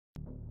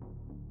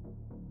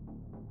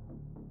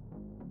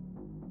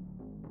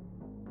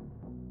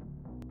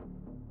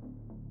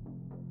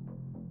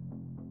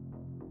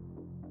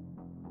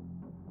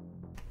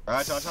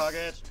Right, our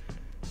target.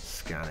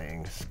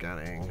 Scanning,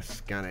 scanning,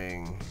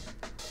 scanning.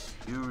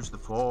 Use the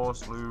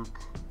force, Luke.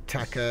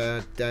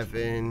 Taka,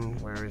 Devin,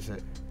 where is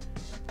it?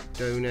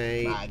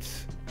 Donate.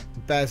 Mags.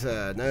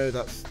 Bezzer, no,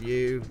 that's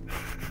you.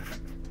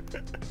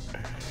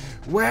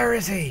 Where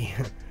is he?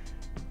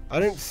 I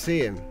don't see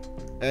him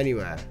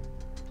anywhere.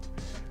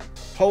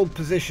 Hold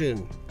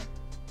position.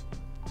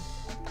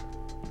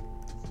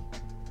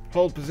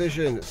 Hold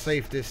position at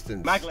safe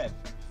distance. Maglev,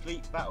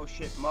 fleet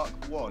battleship Mark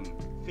 1,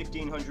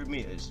 1500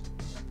 meters.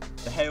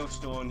 The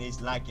hailstorm is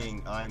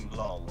lagging. I'm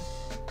lol.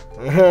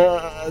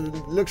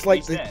 Looks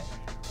like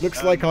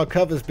like our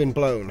cover's been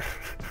blown.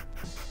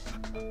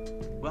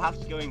 We'll have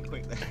to go in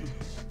quick then.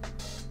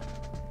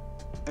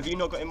 Have you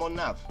not got him on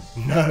nav?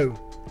 No.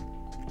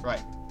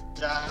 Right,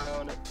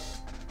 down.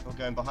 We're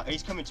going behind.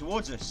 He's coming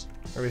towards us.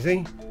 Where is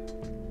he?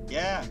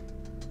 Yeah.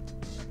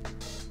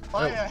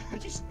 Fire! Oh.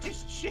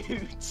 Just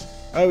shoot.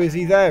 Oh, is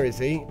he there? Is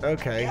he?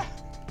 Okay. Yeah.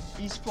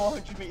 He's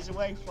 400 meters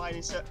away, flying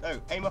in. No,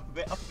 aim up a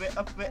bit, up a bit,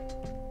 up a bit.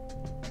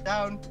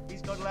 Down.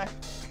 He's gone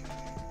left.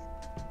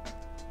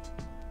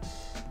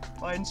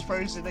 Mine's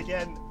frozen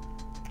again.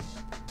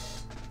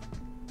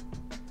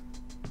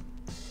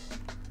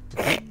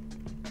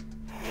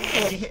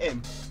 Did you hit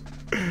him?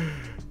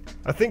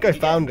 I think I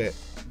found it.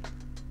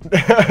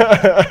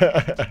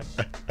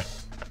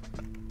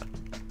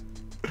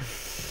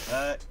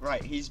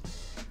 Right, he's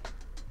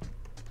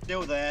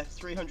still there.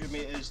 300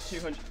 meters,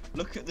 200.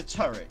 Look at the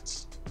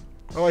turrets.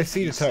 Oh, I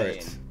see the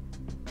turrets.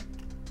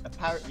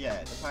 Apparently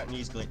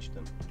he's glitched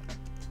them.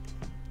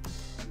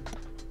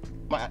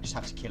 Might just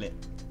have to kill it.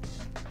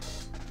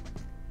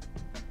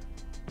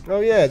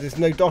 Oh yeah, there's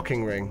no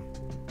docking ring.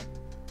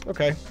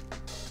 Okay.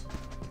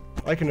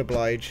 I can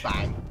oblige.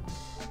 Bang.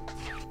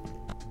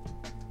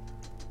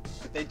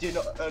 But they do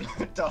not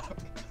dock.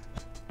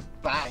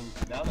 Bang.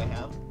 Now they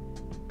have.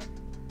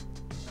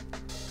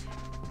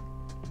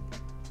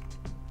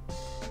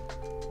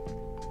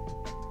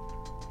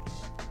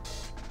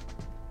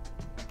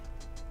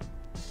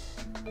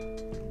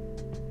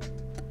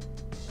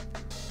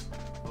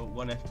 Oh,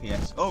 1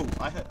 FPS. Oh,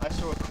 I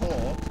saw a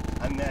core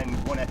and then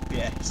 1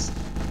 FPS.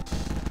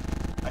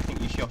 I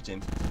think you shot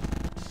him.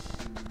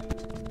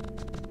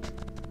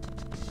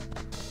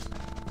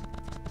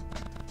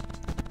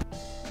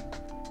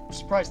 I'm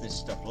surprised there's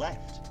stuff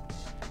left.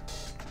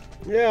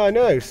 Yeah, I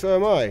know, so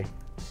am I.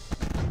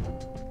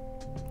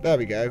 There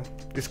we go.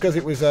 It's because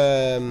it was,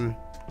 the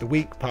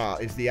weak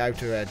part is the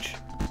outer edge.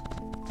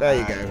 There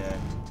you go.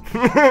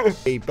 Yeah.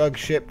 The bug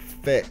ship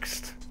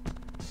fixed.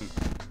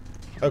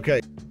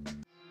 Okay.